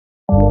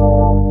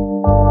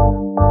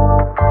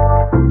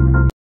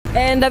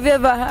And have you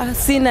ever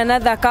seen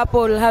another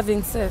couple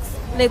having sex?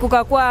 Like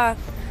ukakuwa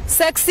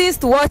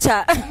sexist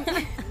watcher.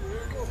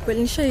 Well,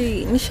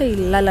 nisha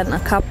lala na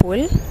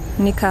couple.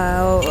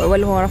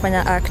 Wale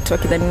wanafanya act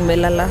wakidhani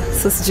nimelala.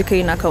 So sijui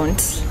ina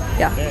account.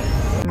 Yeah.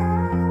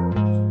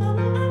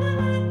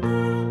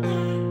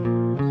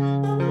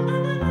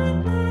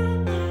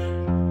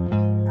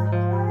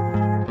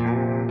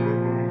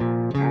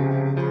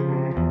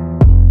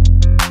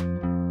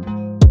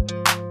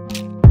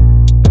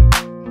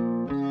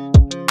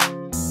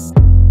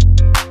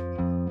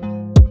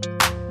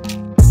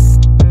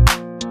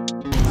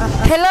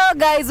 Hello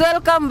guys,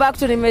 welcome back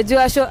to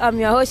Nimejua Show. I'm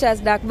your host as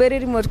Darkberry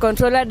remote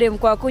controller dem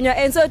kwa kunya.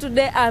 And so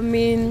today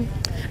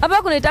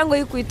hapa kuna tango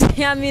Equity.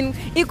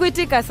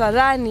 Equity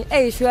Kasarani.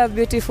 Hey, you are a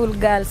beautiful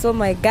girl. So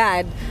my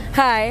god.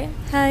 Hi.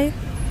 Hi.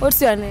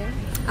 What's your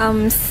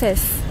name?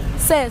 Ses.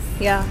 Ses.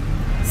 Yeah.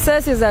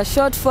 Ses is a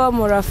short form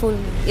or a full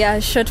name? Yeah,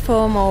 short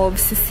form of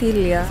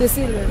Cecilia.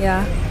 Cecilia.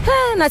 Yeah.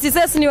 Na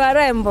Ses ni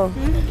warembo.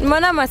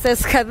 Mbona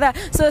Ses kadhaa.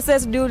 So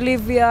Ses, do you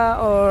live here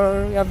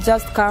or you have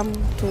just come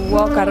to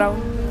walk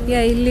around?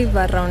 Yeah, I live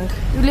around.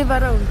 You live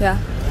around? Yeah.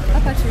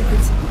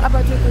 Hapa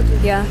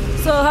Equity. Yeah.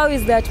 So how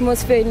is the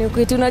atmosphere in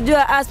Equity?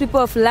 Unajua, as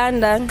people of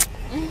London,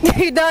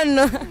 you don't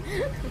know.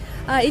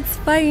 It's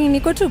fine.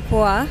 Niko tu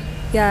poa.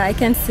 Yeah, I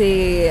can't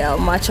say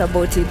much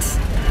about it.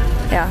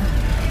 Yeah.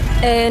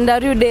 And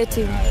are you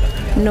dating?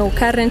 No,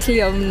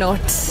 currently I'm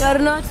not. You are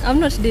not? I'm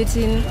not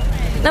dating.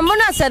 Na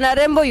mbona sana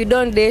rembo you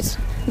don't date?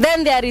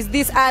 Then there is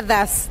these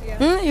others.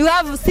 Yeah. You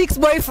have 6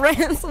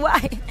 boyfriends.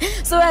 Why?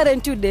 So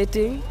aren't you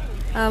dating?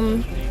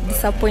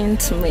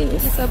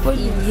 Disappointment.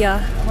 Yeah.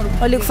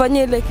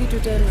 Walikufanyia ile kitu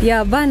tena?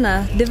 Yeah,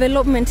 bana.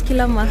 Development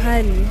kila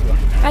mahali.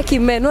 Aki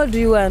men, what do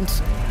you want?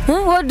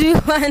 What do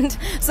you want?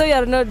 So you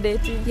are not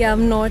dating? Yeah,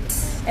 I'm not.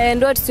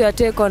 And what's your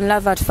take on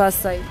love at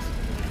first sight?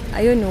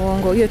 Ayo ni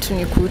uongo, hiyo tu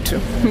ni kutu.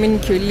 Mimi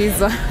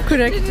nikiulizwa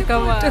kuna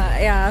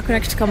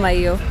kitu kama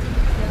hiyo.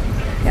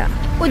 Yeah.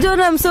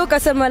 Ujiona msoka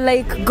sema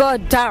like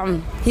god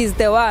damn, he's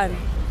the one.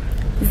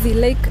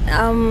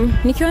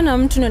 Nikiona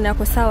mtu ndio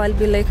yako sawa, I'll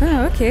be like,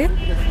 okay.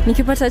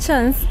 Nikipata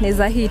chance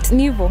naweza hit.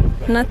 Nivo,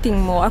 nothing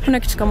more. Hakuna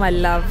kitu kama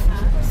love.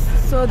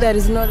 So there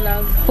is no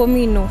love for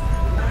me, no.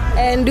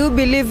 And do you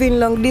believe in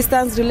long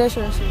distance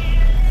relationship?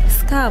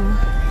 Scam.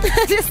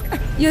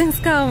 You're in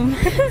scam.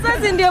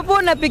 Sasa ndio hapo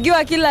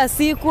unapigiwa kila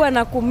siku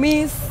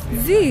anakumiss.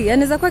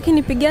 Anaweza kuwa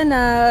kinipigia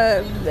na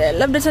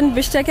labda tani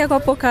best yake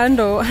hapo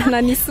kando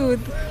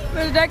ananisoothe.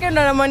 Best yake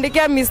ndo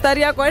anamwandikia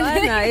mistari yako.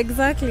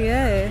 Exactly,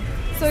 yeah.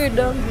 So you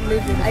don't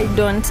believe in it? I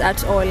don't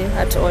at all.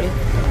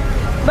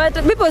 But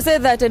people say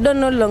that I don't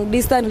know long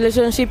distance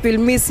relationship will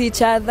miss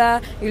each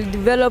other, you'll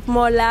develop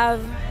more love.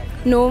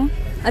 No,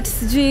 at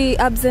sijui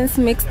absence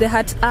makes the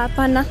heart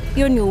hapana.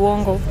 Hiyo ni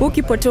uongo.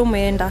 Ukipotea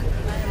umeenda.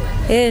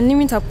 Mimi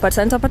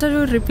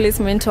nitapata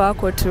replacement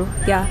wako tu.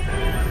 Yeah.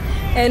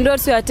 And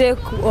what's your take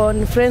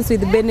on friends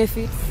with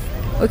benefits?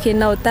 Okay,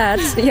 now that,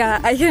 yeah,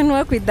 I can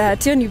work with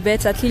that. Hiyo ni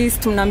better, at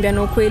least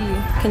mnaambiana ukweli.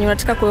 Kenye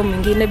unataka kwa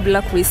mwingine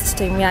bila waste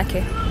time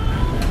yake.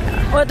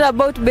 What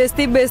about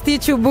bestie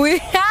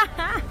chubui?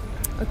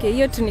 Okay,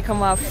 hiyo tu ni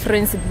kama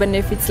friends with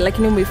benefits,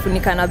 lakini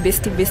umeifunika na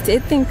bestie. I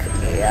think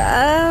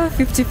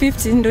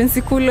 50-50 ndio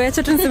nsikulo.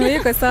 Acha tuniseme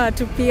iko sawa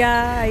tu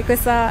pia. Iko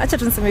sawa. Acha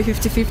tuniseme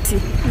 50-50.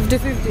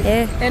 50-50.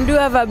 Yeah. And do you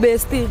have a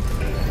bestie?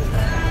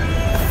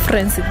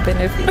 Friends with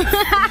benefits.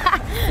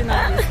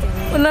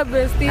 Una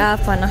bestie?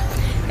 Hapana.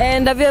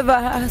 And have you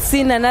ever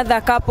seen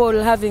another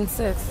couple having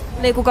sex?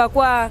 Like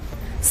ukakuwa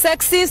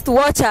sexist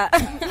watcher.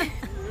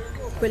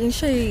 Well,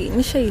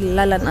 nisha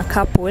lala na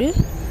couple.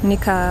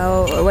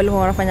 Wale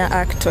wanafanya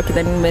act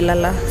wakidhani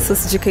nimelala. So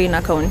sijui ina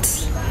account.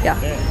 Yeah.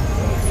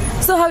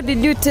 So how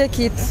did you take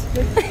it?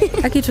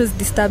 It was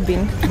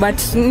disturbing,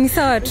 but ni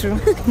sawa tu.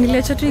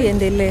 Niliacha tu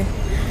iendelee.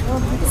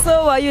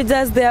 So were you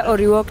just there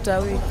or you walked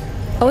away?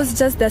 I was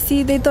just there.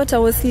 See, they thought I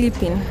was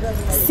sleeping.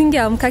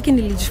 Singeamkaki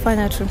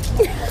nilijifanya tu.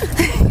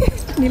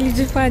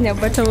 Nilijifanya,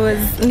 but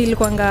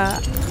nilikuanga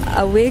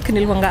awake,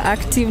 nilikuanga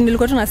active,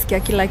 nilikuwa tunasikia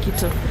kila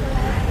kitu.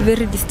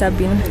 Very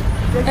disturbing.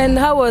 And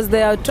how was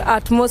the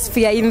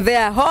atmosphere in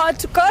there?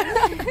 Hot?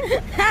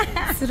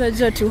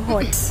 Sirajua too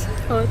hot.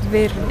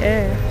 Very.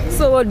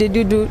 So what did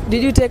you do?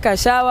 Did you take a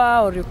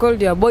shower or you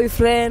called your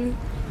boyfriend?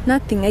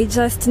 Nothing. I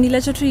just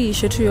niliacha tu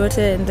iishe tu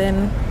yote and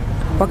then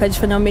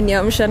wakajifanya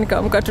wameniamsha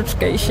nikaamka tu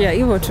tukaishia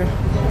hivyo tu.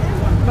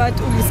 But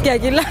ulisikia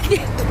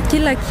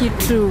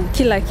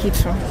kila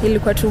kitu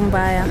ilikuwa tu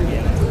mbaya.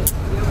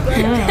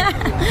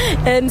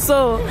 And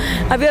so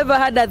have you ever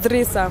had a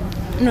threesome?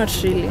 Not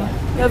really.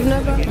 You have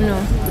never? No.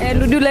 And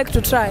would you like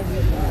to try?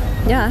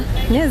 Yeah,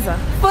 neza.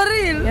 For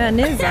real? Yeah,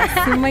 neza.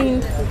 Si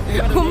mind.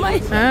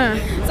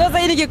 Sasa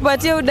hii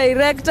nikikupatia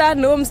director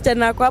na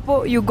msichana wako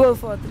hapo, you go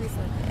for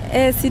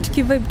threesome. Si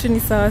tukivibe tu ni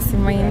sawa, si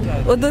mind.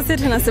 Although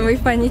sisi tunasema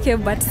ifanyike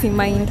but si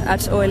mind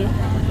at all.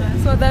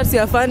 So that's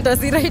your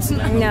fantasy right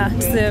now? Yeah,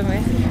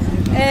 tuseme.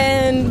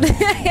 And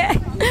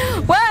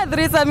why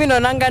threesome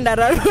inaonanga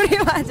ndararuri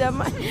wa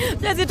jamani.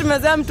 Sisi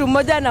tumezea mtu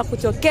mmoja na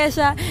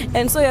kuchokesha.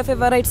 And so your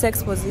favorite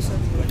sex position?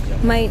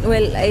 Mine,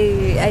 well,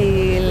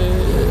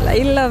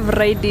 I love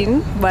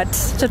riding, but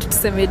chato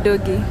tuseme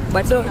dogi,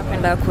 but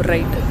napenda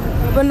kuride.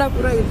 Napenda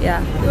kuride?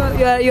 Yeah.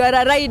 You are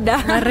a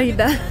rider. A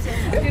rider.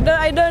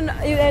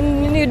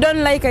 You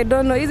don't like, I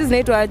don't know. Hizi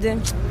zinaitwa aje?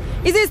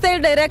 Hizi style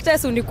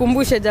directors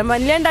unikumbushe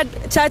jamani. Nilienda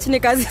church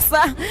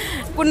nikazisa.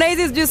 Kuna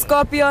hizi sijui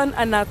Scorpion,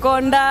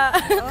 Anaconda,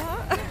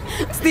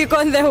 Stick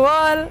on the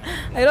Wall,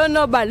 I don't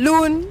know,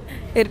 balloon,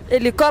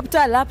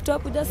 helicopter,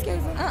 laptop, ujasikia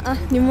hizo?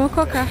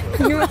 Nimeokoka.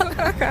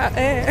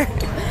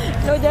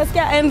 No,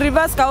 ujasikia, and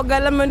reverse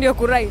kaogalama ndio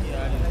kuride.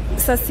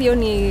 Sasa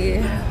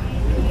ni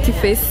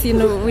kiface, you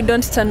know, we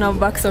don't turn our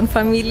backs on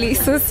family,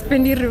 so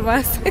spendi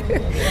reverse.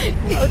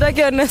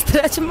 Utaki on a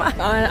stretch ma?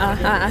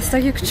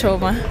 Sitaki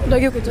kuchoma.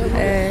 Utaki kuchoma.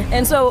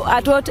 And so,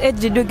 at what age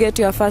did you get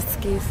your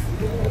first kiss?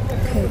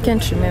 I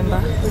can't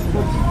remember.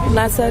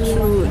 Nursery?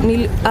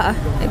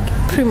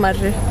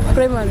 Primary.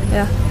 Primary?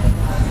 Yeah.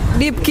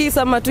 Deep kiss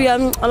ama tu ya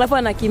alafu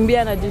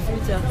anakimbia na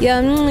jificha?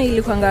 Yeah,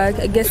 ilikuanga,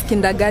 I guess,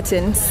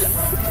 kindergarten.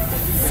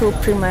 So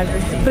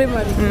primary.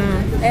 Primary?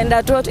 And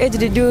at what age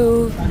did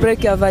you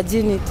break your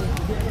virginity?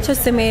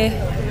 Just say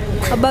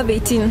above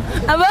 18.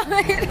 Above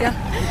 18? Yeah.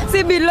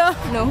 Si below?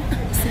 No.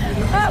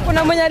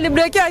 Kuna mwenye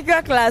alibreakia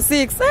akiwa class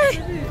 6.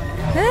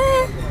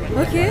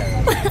 Okay.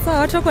 So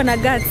watu wako na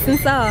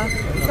guts, sawa?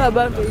 So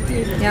above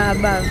 18? Yeah,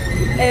 above.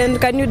 And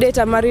can you date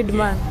a married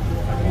man?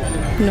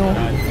 No.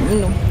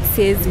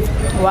 Siezi.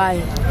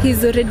 Why?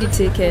 He's already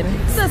taken.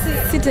 So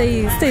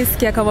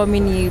sitaisikia kama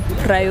mimi ni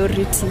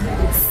priority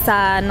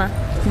sana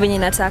venye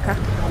nataka.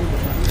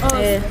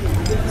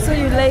 So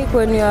you like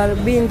when you are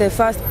being the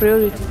first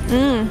priority?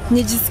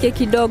 Nijisikie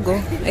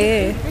kidogo.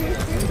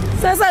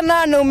 Sasa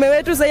wanaume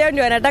wetu sasa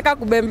ndio wanataka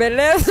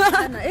kubembelezwa.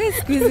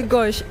 Squeeze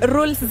gosh,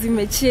 roles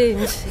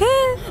zimechange.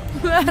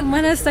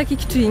 Maana sitaki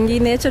kitu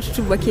kingine, acha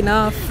tutubaki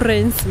na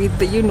friends with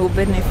the, you know,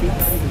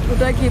 benefits.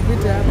 Utaki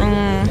pita.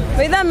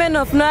 With the men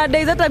of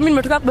nowadays, hata mimi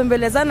nimetoka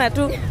kubembelezana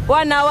tu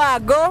 1 hour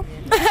ago,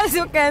 as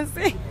you can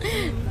see.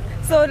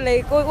 So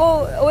like,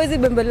 huwezi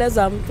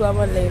bembeleza mtu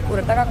ama like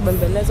unataka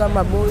kubembelezwa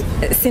ama boy?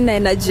 Sina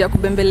energy ya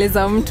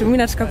kubembeleza mtu, mimi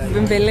nataka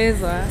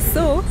kubembelezwa.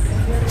 So,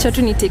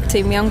 chatu ni take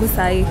time yangu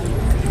sahi.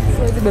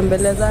 Huwezi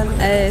bembelezana?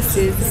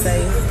 Siwezi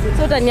sahi.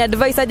 So utani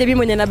advise aje mimi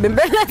mwenye na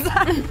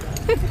bembeleza?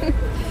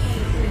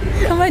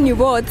 Kama ni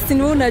what,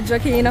 sini wewe unajua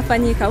kile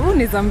inafanyika, wewe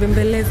unaweza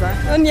mbembeleza.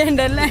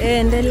 Niendelee.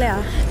 Endelea.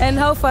 And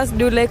how fast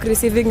do you like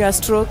receiving your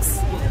strokes?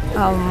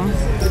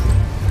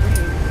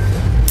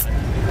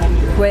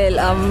 Well,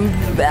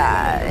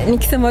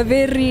 nikisema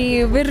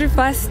very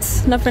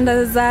fast,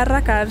 napenda za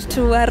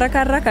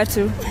haraka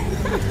tu.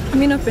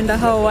 Mimi napenda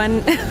how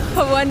one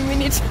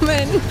minute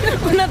man.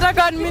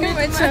 Unataka 1 minute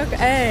man?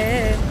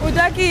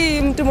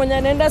 Utaki mtu mwenye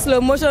anaenda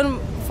slow motion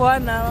for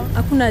 1 hour?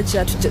 Hakuna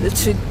haja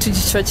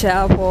tujichoche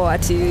hapo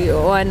ati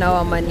 1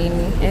 hour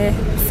manini.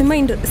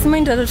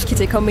 Simaindi hata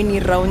tukitake how many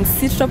rounds.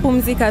 Si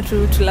tutapumzika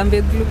tu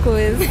tulambe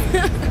glucose.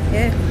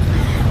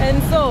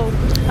 And so,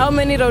 how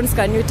many rounds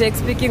can you take,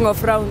 speaking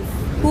of rounds?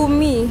 Who,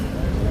 me?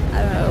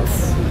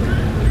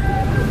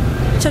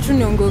 Chatu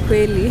niongo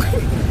kweli.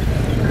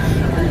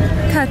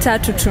 Ka 3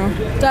 tu.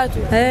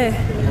 3?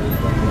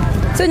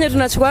 So nye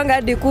tunachukuanga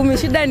hadi 10,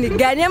 shida ni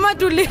gani? Ama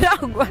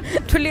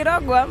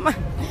tulirogwa ama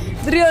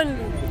 3 only?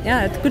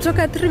 Yeah,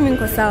 kutoka 3 mimi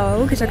niko sawa.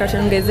 Ukitaka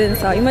tuongezeni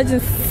sawa.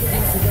 Imagine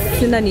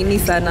sina nini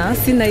sana.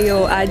 Sina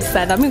hiyo urge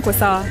sana. Mimi niko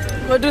sawa.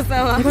 Niko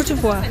sawa. Niko tu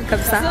poa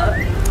kabisa.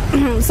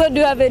 So do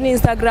you have any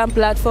Instagram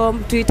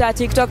platform, Twitter,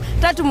 TikTok?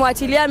 Tatu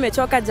mwachilia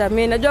amechoka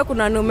jamii. Najua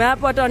kuna nume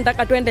hapo hata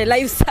wanataka twende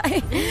live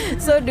side.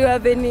 So do you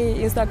have any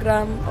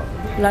Instagram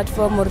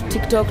platform or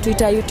TikTok,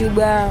 Twitter, YouTube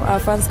where our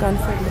fans can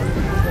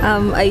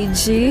follow?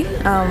 IG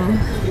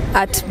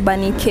at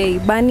bunny.k.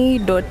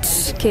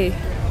 Bunny.k.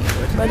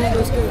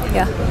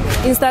 Yeah.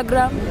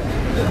 Instagram?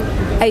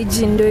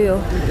 IG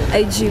ndoyo.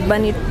 IG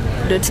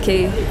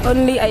bunny.k.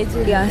 Only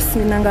IG? Yeah,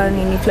 sinanga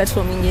nini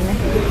platform ingine.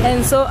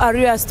 And so are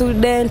you a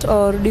student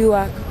or do you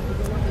work?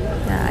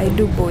 Yeah, I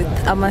do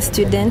both. I'm a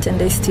student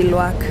and I still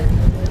work.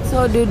 So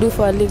what do you do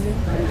for a living?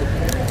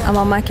 I'm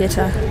a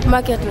marketer.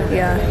 Marketer?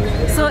 Yeah.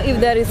 So if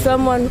there is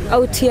someone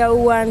out here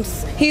who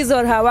wants his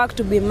or her work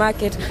to be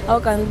market, how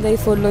can they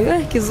follow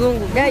you?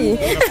 Kizungu, guy.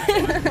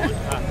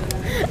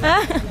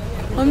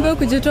 Ombe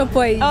kujitoa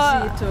po IG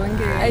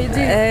tuongee.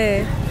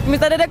 IG.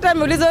 Mr. Director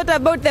ameuliza what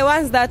about the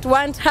ones that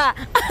want her?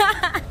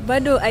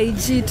 Bado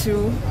IG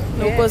tu.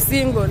 Uko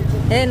single?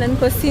 Na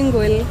niko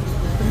single.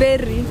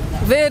 Very.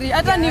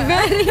 Hata ni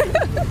very.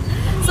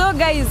 So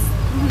guys,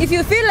 if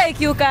you feel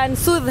like you can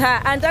soothe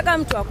her, anataka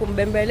mtu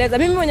akumbembeleza.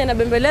 Mimi mwenye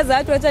nabembeleza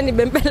watu acha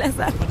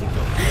nibembeleza.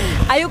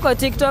 Ayuko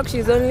TikTok,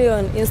 she's only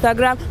on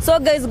Instagram. So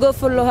guys, go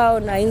follow her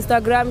on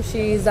Instagram.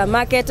 She's a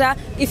marketer.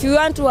 If you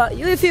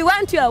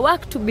want your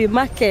work to be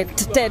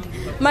marketed.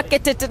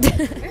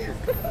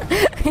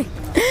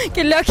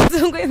 Kileo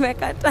kizungu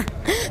imekata.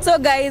 So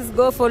guys,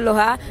 go follow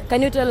her.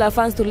 Can you tell our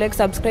fans to like,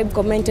 subscribe,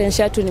 comment and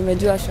share to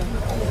Nimejua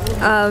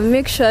Show?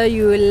 Make sure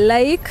you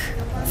like,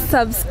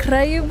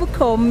 subscribe,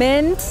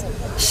 comment,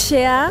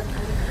 share.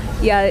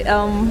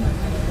 Yeah,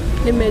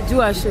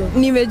 Nimejua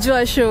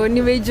show.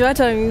 Nimejua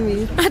hata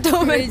mimi. Hata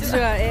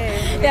umejua.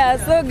 Yeah,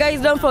 so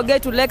guys, don't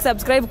forget to like,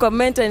 subscribe,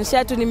 comment and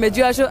share to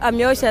Nimejua Show. I'm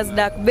your Shaz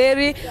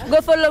Darkberry.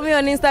 Go follow me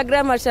on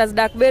Instagram at Shaz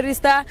Darkberry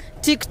Star,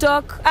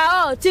 TikTok.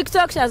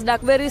 TikTok Shaz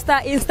Darkberry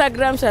Star,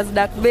 Instagram Shaz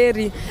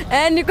Darkberry.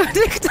 And you got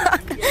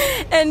TikTok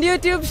and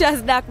YouTube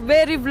Shaz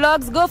Darkberry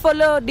Vlogs. Go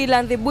follow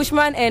Dylan the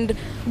Bushman and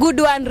good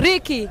one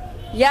Ricky.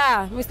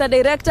 Yeah, Mr.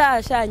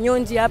 Director Sha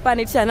Nyonji hapa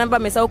nitisha namba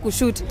amesahau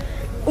kushoot.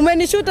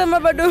 Umenishoot ama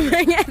bado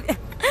umeng'anya?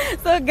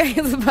 So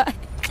guys, bye.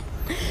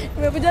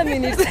 Tumekuja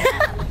minutes.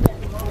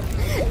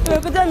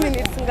 Tumekuja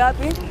minutes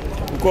ngapi?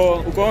 Uko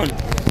on?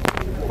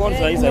 Uko on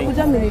sahi.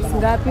 Tumekuja minutes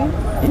ngapi?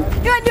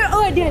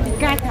 Ndio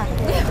dikata.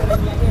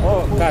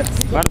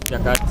 Cut. Bado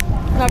sijakata.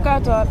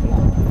 Nakata wapi?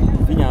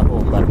 Finya hapo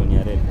button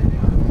ya red.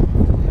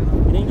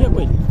 Inaingia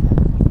kweli?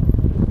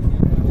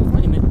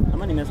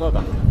 Ama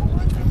nimesota?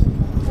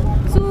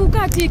 So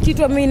kati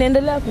kitu mimi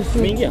inaendelea kushoot.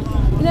 Imeingia?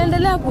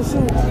 Inaendelea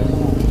kushoot.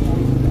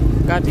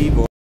 Kati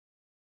hivyo.